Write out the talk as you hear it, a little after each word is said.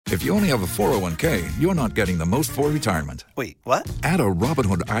If you only have a 401k, you're not getting the most for retirement. Wait, what? Add a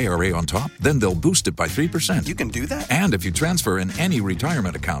Robinhood IRA on top, then they'll boost it by 3%. You can do that? And if you transfer in any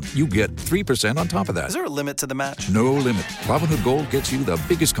retirement account, you get 3% on top of that. Is there a limit to the match? No limit. Robinhood Gold gets you the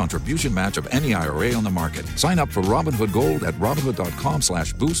biggest contribution match of any IRA on the market. Sign up for Robinhood Gold at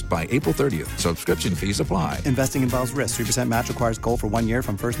Robinhood.com/boost by April 30th. Subscription fees apply. Investing involves risk. 3% match requires gold for 1 year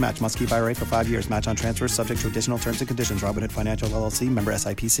from first match. Must keep IRA for 5 years. Match on transfers subject to additional terms and conditions. Robinhood Financial LLC, member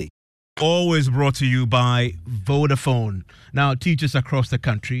SIPC. Always brought to you by Vodafone. Now, teachers across the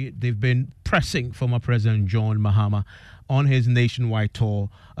country, they've been pressing former President John Mahama on his nationwide tour,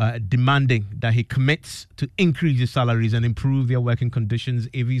 demanding that he commits to increase his salaries and improve their working conditions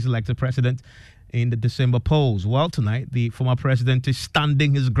if he's elected president in the December polls. Well, tonight, the former president is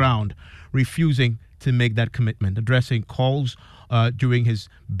standing his ground, refusing to make that commitment. Addressing calls during his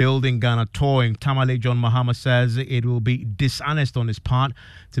Building Ghana tour in Tamale, John Mahama says it will be dishonest on his part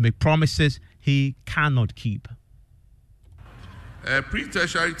to make promises he cannot keep.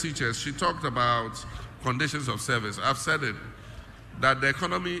 Pre-tertiary teachers, she talked about conditions of service. I've said it, that the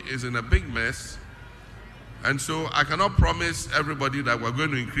economy is in a big mess, and so I cannot promise everybody that we're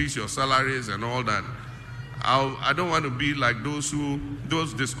going to increase your salaries and all that. I don't want to be like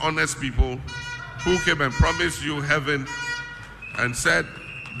those dishonest people who came and promised you heaven and said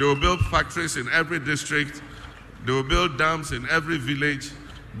they will build factories in every district, they will build dams in every village,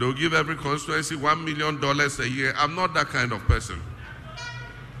 they will give every constituency $1 million a year. I'm not that kind of person.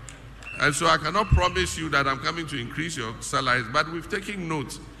 And so I cannot promise you that I'm coming to increase your salaries, but we've taken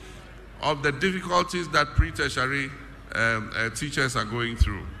note of the difficulties that pre-tertiary teachers are going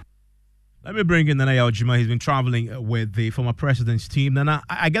through. Let me bring in Nana Yaojima. He's been traveling with the former president's team. Nana,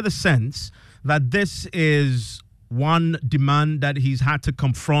 I get the sense that this is one demand that he's had to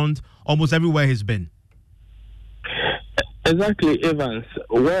confront almost everywhere he's been. Exactly, Evans.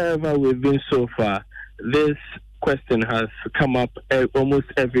 Wherever we've been so far, this question has come up almost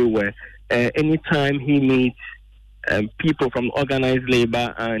everywhere. Anytime he meets people from organized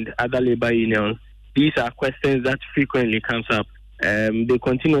labor and other labor unions, these are questions that frequently comes up. They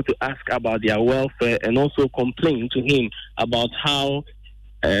continue to ask about their welfare and also complain to him about how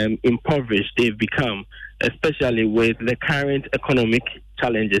impoverished they've become, especially with the current economic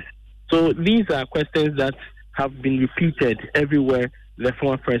challenges. So these are questions that have been repeated everywhere the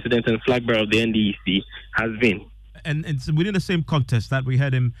former president and flag bearer of the NDEC has been. And it's within the same context that we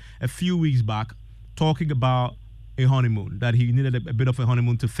had him a few weeks back talking about a honeymoon, that he needed a bit of a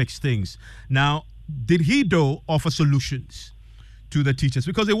honeymoon to fix things. Now, did he, though, offer solutions to the teachers?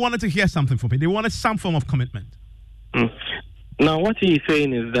 Because they wanted to hear something from him. They wanted some form of commitment. Now, what he is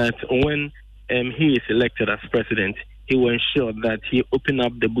saying is that when he is elected as president, he will ensure that he open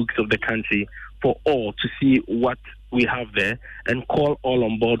up the books of the country for all to see what we have there and call all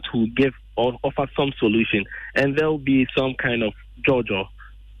on board to give or offer some solution. And there will be some kind of jojo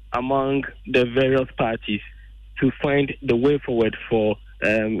among the various parties to find the way forward for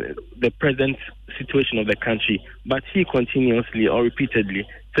the present situation of the country. But he continuously or repeatedly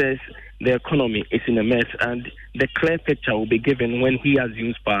says the economy is in a mess, and the clear picture will be given when he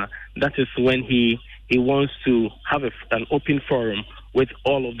assumes power. That is when he wants to have an open forum with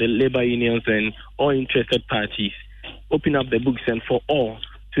all of the labor unions and all interested parties, open up the books and for all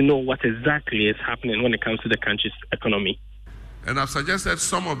to know what exactly is happening when it comes to the country's economy. And I've suggested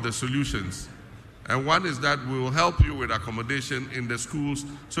some of the solutions. And one is that we will help you with accommodation in the schools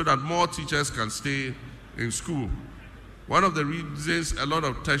so that more teachers can stay in school. One of the reasons a lot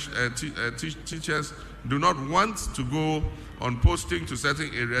of teachers do not want to go on posting to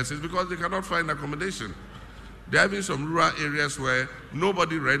certain areas is because they cannot find accommodation. There are even some rural areas where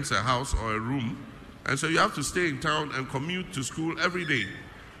nobody rents a house or a room, and so you have to stay in town and commute to school every day.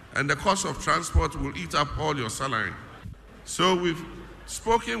 And the cost of transport will eat up all your salary. So we've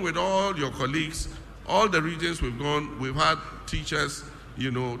spoken with all your colleagues, all the regions we've gone, we've had teachers,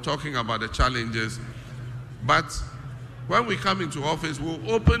 talking about the challenges. But when we come into office, we'll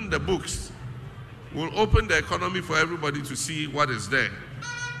open the books. We'll open the economy for everybody to see what is there.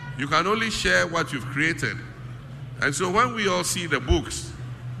 You can only share what you've created. And so when we all see the books,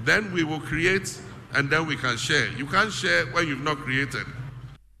 then we will create and then we can share. You can't share what you've not created.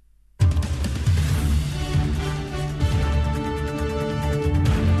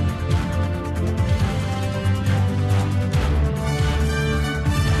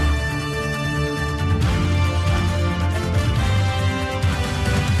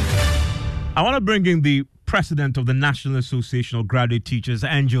 I want to bring in the president of the National Association of Graduate Teachers,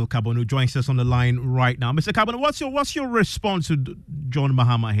 Angel Kabon, who joins us on the line right now. Mr. Kabon, what's your response to John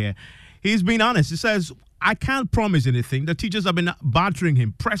Mahama here? He's been honest. He says, I can't promise anything. The teachers have been battering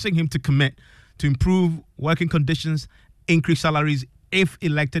him, pressing him to commit to improve working conditions, increase salaries if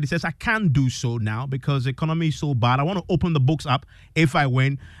elected. He says, I can't do so now because the economy is so bad. I want to open the books up if I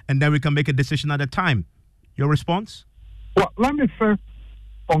win, and then we can make a decision at a time. Your response? Well, let me first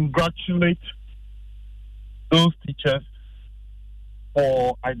congratulate those teachers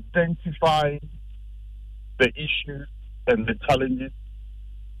for identifying the issues and the challenges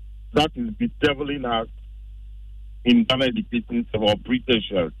that is bedeviling us in Ghana education or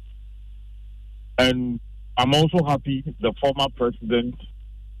pre-tertiary. And I'm also happy the former president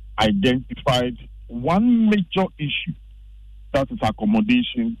identified one major issue, that is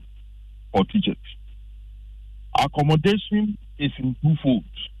accommodation for teachers. Accommodation is in two folds.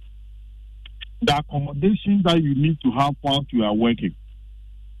 The accommodation that you need to have once you are working,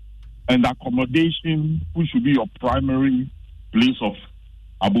 and the accommodation which should be your primary place of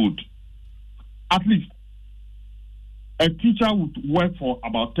abode. At least, a teacher would work for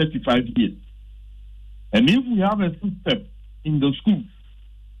about 35 years. And if we have a system in the school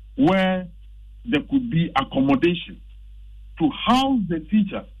where there could be accommodation to house the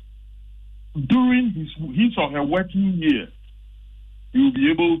teacher during his or her working year, he will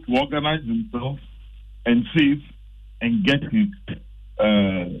be able to organize himself and save and get his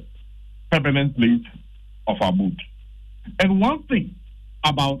permanent place of abode. And one thing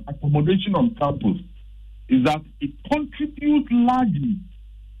about accommodation on campus is that it contributes largely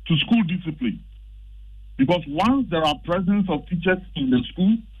to school discipline. Because once there are presence of teachers in the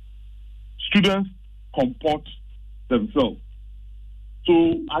school, students comport themselves.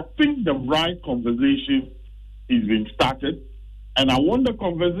 So I think the right conversation is being started, and I want the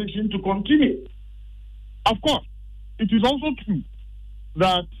conversation to continue. Of course, it is also true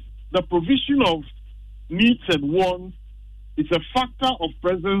that the provision of needs and wants is a factor of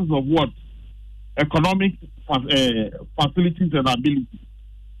presence of what? Economic facilities and ability.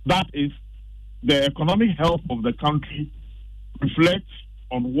 That is, the economic health of the country reflects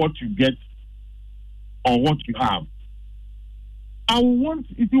on what you get or what you have.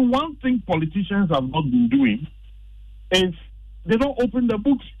 One thing politicians have not been doing is they don't open the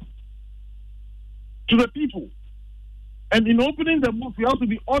books to the people. And in opening the books, you have to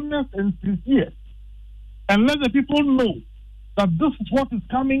be honest and sincere and let the people know that this is what is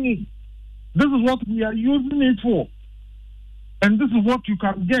coming in. This is what we are using it for. And this is what you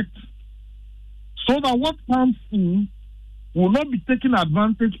can get. So that what comes in will not be taken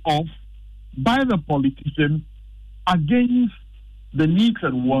advantage of by the politician against the needs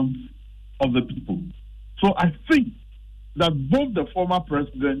and wants of the people. So I think that both the former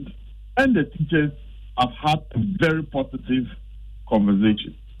president and the teachers have had a very positive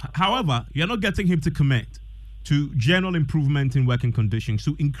conversation. However, you're not getting him to commit to general improvement in working conditions,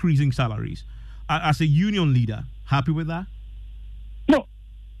 to increasing salaries. As a union leader, happy with that? No.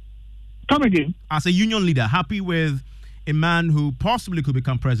 Come again. As a union leader, happy with a man who possibly could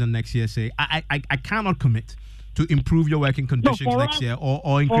become president next year say, I cannot commit to improve your working conditions next year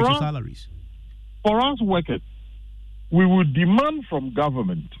or increase your salaries? For us workers, we will demand from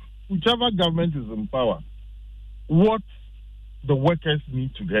government, whichever government is in power, what the workers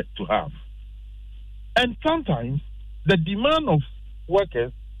need to get to have. And sometimes the demand of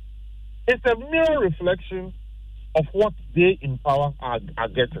workers is a mere reflection of what they in power are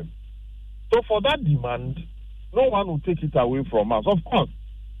getting. So for that demand, no one will take it away from us. Of course,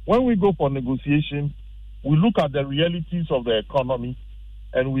 when we go for negotiation, we look at the realities of the economy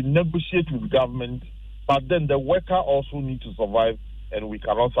and we negotiate with government, but then the worker also needs to survive and we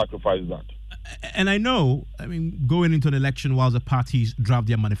cannot sacrifice that. And I know, going into an election while the parties draft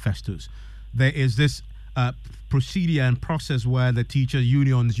their manifestos, there is this procedure and process where the teacher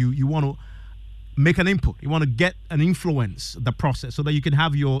unions, you want to make an input. You want to get an influence the process so that you can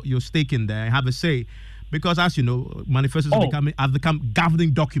have your stake in there and have a say. Because as you know, manifestos have become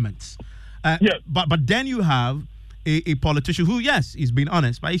governing documents. Yes. But then you have a politician who, yes, he's been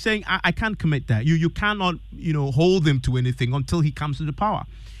honest, but he's saying, I can't commit that. You cannot, hold him to anything until he comes to the power.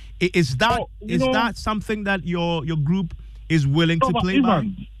 Is that something that your group is willing to play by?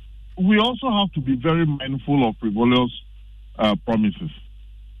 We also have to be very mindful of frivolous promises.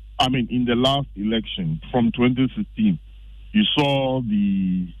 In the last election from 2016, you saw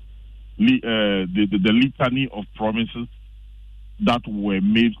the litany of promises that were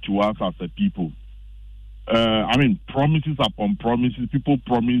made to us as a people. Promises upon promises. People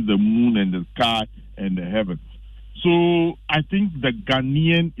promise the moon and the sky and the heavens. So I think the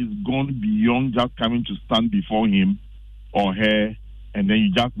Ghanaian is gone beyond just coming to stand before him or her and then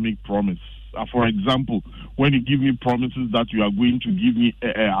you just make promise. For example, when you give me promises that you are going to give me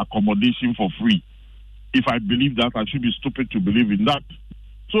accommodation for free, If I believe that, I should be stupid to believe in that.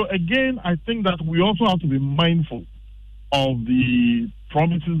 So again, I think that we also have to be mindful of the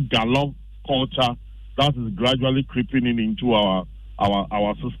promises galore culture that is gradually creeping into our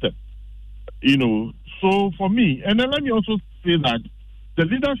system. So for me, and then let me also say that the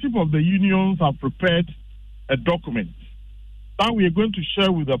leadership of the unions have prepared a document that we are going to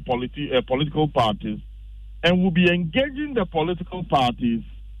share with the political parties, and we'll be engaging the political parties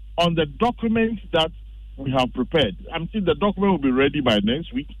on the document that we have prepared. I'm saying the document will be ready by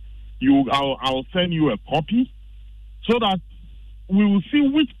next week. I'll send you a copy so that we will see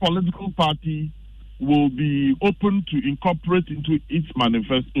which political party will be open to incorporate into its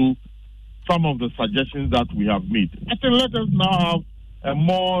manifesto some of the suggestions that we have made. I think let us now have a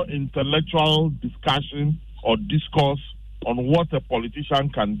more intellectual discussion or discourse on what a politician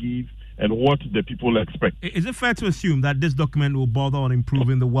can give and what the people expect. Is it fair to assume that this document will bother on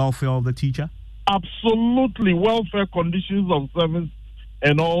improving the welfare of the teacher? Absolutely, welfare, conditions of service,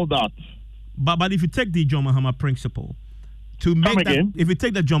 and all that. But if you take the John Mahama principle, if you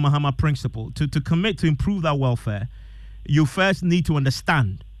take the John Mahama principle to commit to improve that welfare, you first need to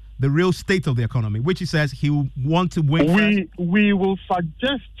understand the real state of the economy, which he says he will want to win. We will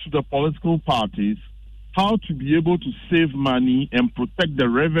suggest to the political parties how to be able to save money and protect the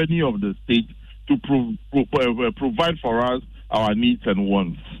revenue of the state to provide for us our needs and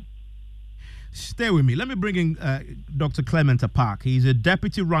wants. Stay with me. Let me bring in Dr. Clement Apak. He's a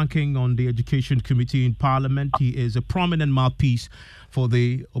deputy ranking on the Education Committee in Parliament. He is a prominent mouthpiece for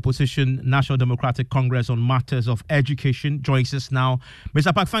the opposition National Democratic Congress on matters of education. Joins us now.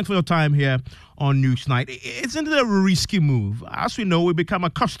 Mr. Apak, thanks for your time here on Newsnight. Isn't it a risky move? As we know, we become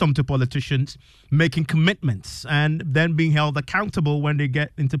accustomed to politicians making commitments and then being held accountable when they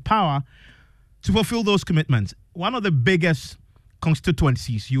get into power to fulfill those commitments. One of the biggest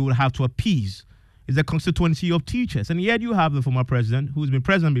constituencies you will have to appease is the constituency of teachers. And yet you have the former president, who's been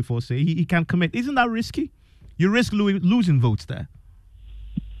president before, say he can't commit. Isn't that risky? You risk losing votes there.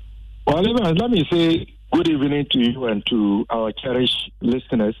 Well, let me say good evening to you and to our cherished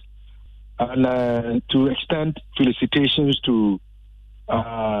listeners, and to extend felicitations to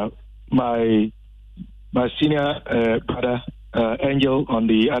my senior brother, Angel, on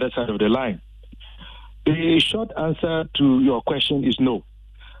the other side of the line. The short answer to your question is no.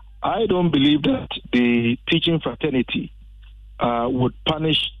 I don't believe that the teaching fraternity would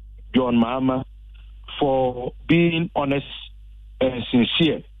punish John Mahama for being honest and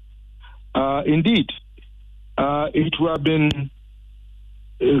sincere. Indeed, it would have been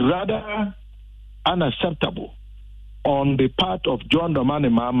rather unacceptable on the part of John Dramani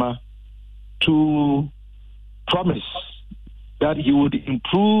Mahama to promise that he would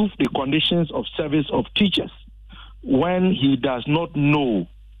improve the conditions of service of teachers when he does not know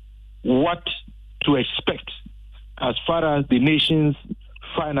what to expect as far as the nation's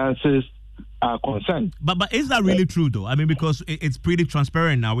finances are concerned. But is that really true, though? I mean, because it's pretty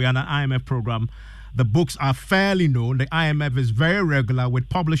transparent now. We're on an IMF program. The books are fairly known. The IMF is very regular with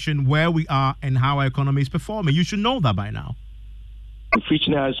publishing where we are and how our economy is performing. You should know that by now.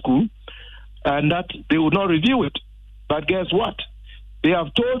 Fitchner High School, and that they would not review it. But guess what? They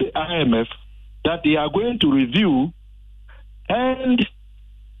have told the IMF that they are going to review, and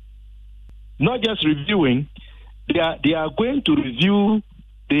not just reviewing, they are going to review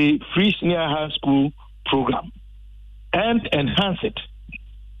the free senior high school program and enhance it.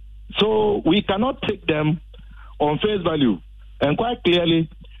 So we cannot take them on face value. And quite clearly,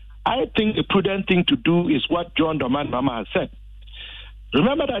 I think the prudent thing to do is what John Dramani Mahama has said.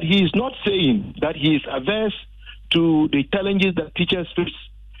 Remember that he is not saying that he is averse to the challenges that teachers face.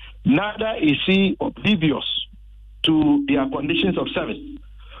 Neither is he oblivious to their conditions of service.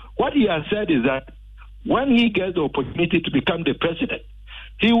 What he has said is that when he gets the opportunity to become the president,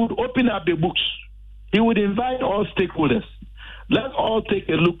 he would open up the books. He would invite all stakeholders. Let's all take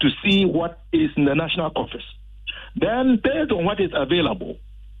a look to see what is in the national coffers. Then, based on what is available,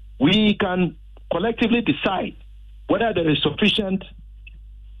 we can collectively decide whether there is sufficient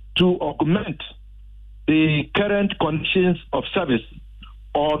to augment the current conditions of service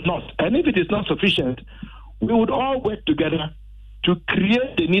or not. And if it is not sufficient, we would all work together to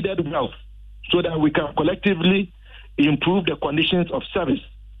create the needed wealth so that we can collectively improve the conditions of service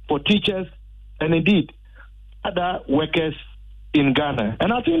for teachers and indeed other workers in Ghana.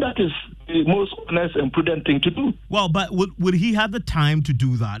 And I think that is the most honest and prudent thing to do. Well, but would he have the time to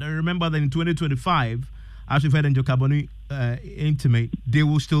do that? I remember that in 2025, as we've heard in Jokaboni intimate, they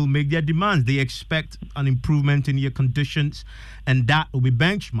will still make their demands. They expect an improvement in your conditions, and that will be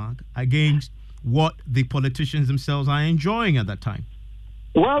benchmarked against what the politicians themselves are enjoying at that time.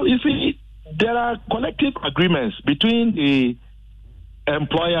 Well, you see, there are collective agreements between the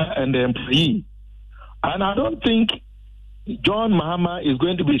employer and the employee. And I don't think John Mahama is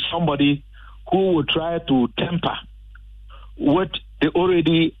going to be somebody who will try to temper with the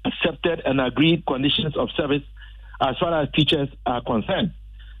already accepted and agreed conditions of service as far as teachers are concerned.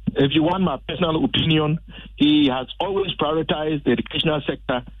 If you want my personal opinion, he has always prioritized the educational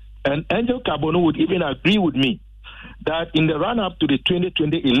sector, and Angel Kabono would even agree with me that in the run-up to the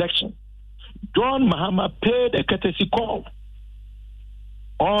 2020 election, John Mahama paid a courtesy call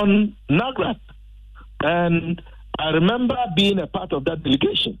on NAGRAT, and I remember being a part of that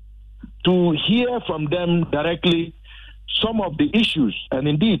delegation to hear from them directly some of the issues, and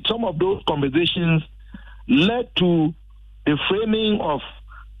indeed some of those conversations led to the framing of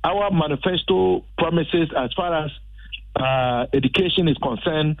our manifesto promises as far as education is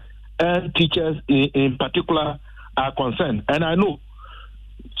concerned and teachers in particular are concerned. And I know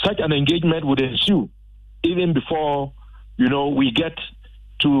such an engagement would ensue even before, we get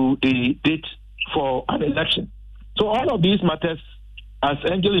to the date for an election. So all of these matters, as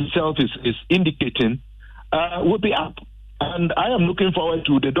Angel himself is indicating, will be up. And I am looking forward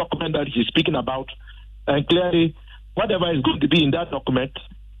to the document that he's speaking about. And clearly, whatever is going to be in that document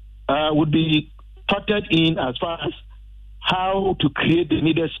would be factored in as far as how to create the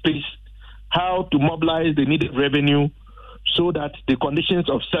needed space, how to mobilize the needed revenue so that the conditions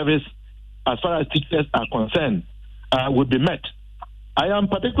of service as far as teachers are concerned would be met. I am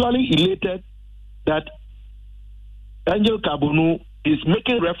particularly elated that Angel Kabunu is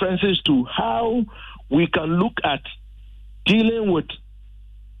making references to how we can look at dealing with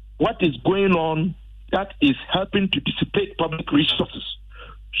what is going on that is helping to dissipate public resources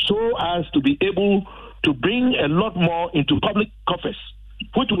so as to be able to bring a lot more into public coffers,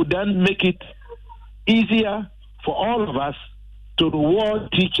 which would then make it easier for all of us to reward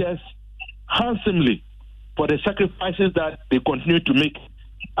teachers handsomely for the sacrifices that they continue to make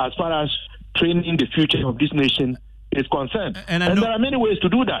as far as training the future of this nation is concerned. And there are many ways to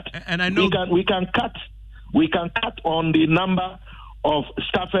do that. And I know we can cut on the number of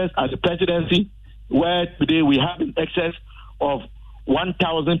staffers at the presidency, where today we have in excess of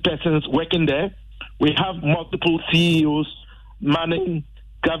 1,000 persons working there. We have multiple CEOs manning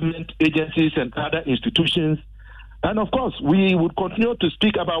government agencies and other institutions. And of course, we would continue to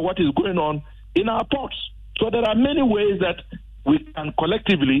speak about what is going on in our ports. So there are many ways that we can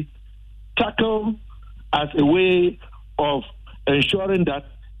collectively tackle as a way of ensuring that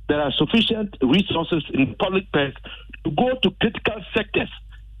there are sufficient resources in the public purse to go to critical sectors,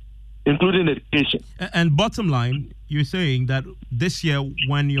 including education. And bottom line, you're saying that this year,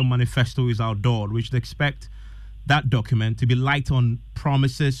 when your manifesto is outdoored, we should expect that document to be light on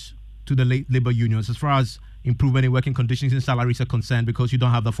promises to the labor unions as far as improvement in working conditions and salaries are concerned, because you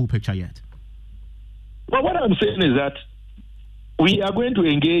don't have the full picture yet. Well, what I'm saying is that we are going to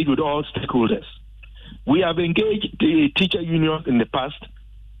engage with all stakeholders. We have engaged the teacher union in the past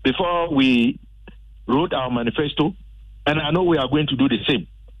before we wrote our manifesto, and I know we are going to do the same.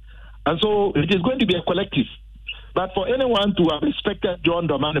 And so it is going to be a collective. But for anyone to have expected John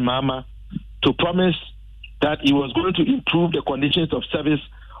Dramani Mahama to promise that he was going to improve the conditions of service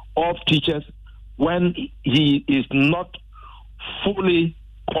of teachers when he is not fully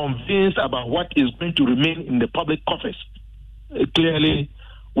convinced about what is going to remain in the public coffers, clearly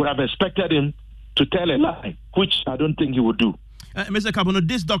would have expected him to tell a lie, which I don't think he would do. Mr. Kabono,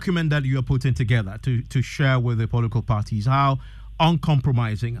 this document that you are putting together to share with the political parties, how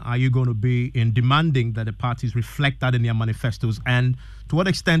uncompromising are you going to be in demanding that the parties reflect that in their manifestos, and to what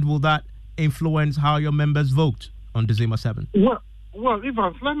extent will that influence how your members vote on December 7th? Well,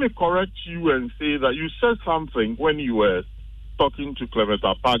 Evans, let me correct you and say that you said something when you were talking to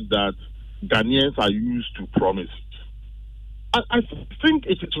Clementa Park that Ghanaians are used to promises. I think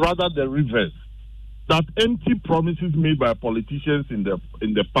it is rather the reverse, that empty promises made by politicians in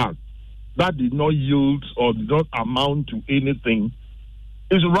the past that did not yield or did not amount to anything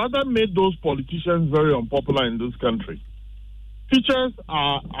is rather made those politicians very unpopular in this country. Teachers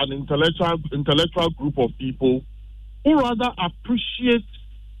are an intellectual group of people who rather appreciate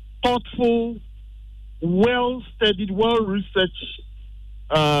thoughtful, well-studied, well-researched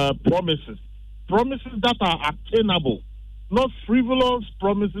promises that are attainable, not frivolous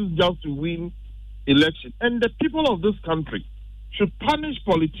promises just to win election. And the people of this country should punish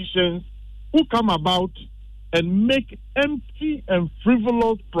politicians who come about and make empty and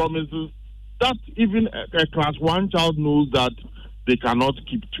frivolous promises that even a class 1 child knows that they cannot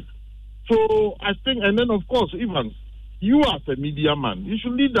keep to. So I think, and then of course, Evans, you as a media man, you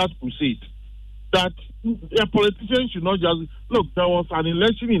should lead that crusade that a politician should not just look. There was an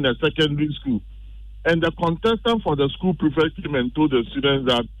election in a secondary school, and the contestant for the school prefect came and told the students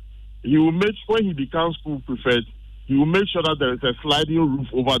that he will make when he becomes school prefect, he will make sure that there is a sliding roof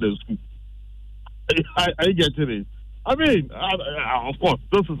over the school. Are you getting it? I mean, of course,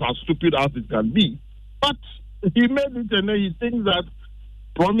 this is as stupid as it can be, but he made it, and then he thinks that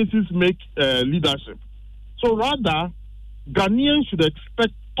promises make leadership. So rather, Ghanaians should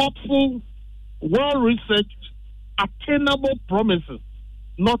expect thoughtful, well-researched, attainable promises,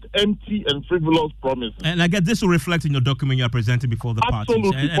 not empty and frivolous promises. And I guess this will reflect in your document you are presenting before the party.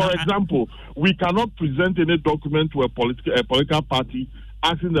 Absolutely. For example, we cannot present any document to a political party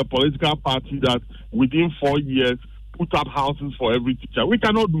asking the political party that within 4 years put up houses for every teacher. We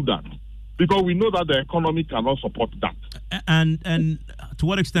cannot do that because we know that the economy cannot support that. And to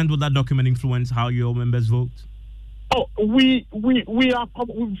what extent will that document influence how your members vote? Oh, we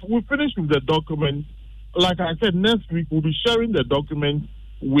finished with the document. Like I said, next week we'll be sharing the document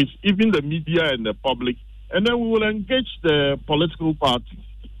with even the media and the public, and then we will engage the political parties.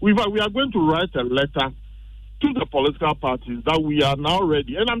 We are going to write a letter to the political parties that we are now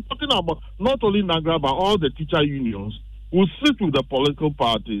ready. And I'm talking about not only NAGRA, but all the teacher unions. We'll sit with the political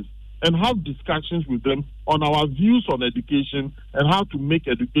parties and have discussions with them on our views on education and how to make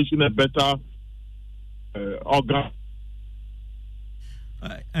education a better organ.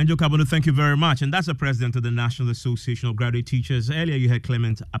 Angel Kabono, thank you very much. And that's the president of the National Association of Graduate Teachers. Earlier, you had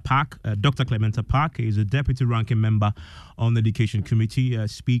Clement Apak, Dr. Clement Apak. He is a deputy ranking member on the Education Committee,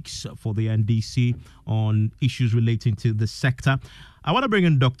 speaks for the NDC on issues relating to the sector. I want to bring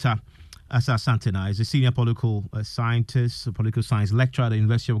in Dr. Asa Santina. He's a senior political scientist, a political science lecturer at the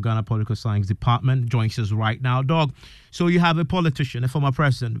University of Ghana Political Science Department. Joins us right now. Dog, so you have a politician, a former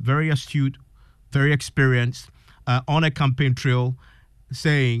president, very astute, very experienced, on a campaign trail,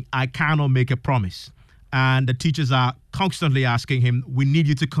 saying, I cannot make a promise. And the teachers are constantly asking him, we need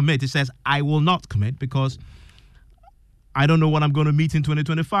you to commit. He says, I will not commit because I don't know what I'm going to meet in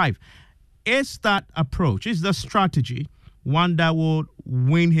 2025. Is that approach, is the strategy one that will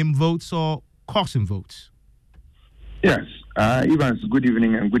win him votes or cost him votes? Yes. Evans, good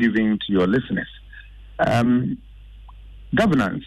evening, and good evening to your listeners. Governance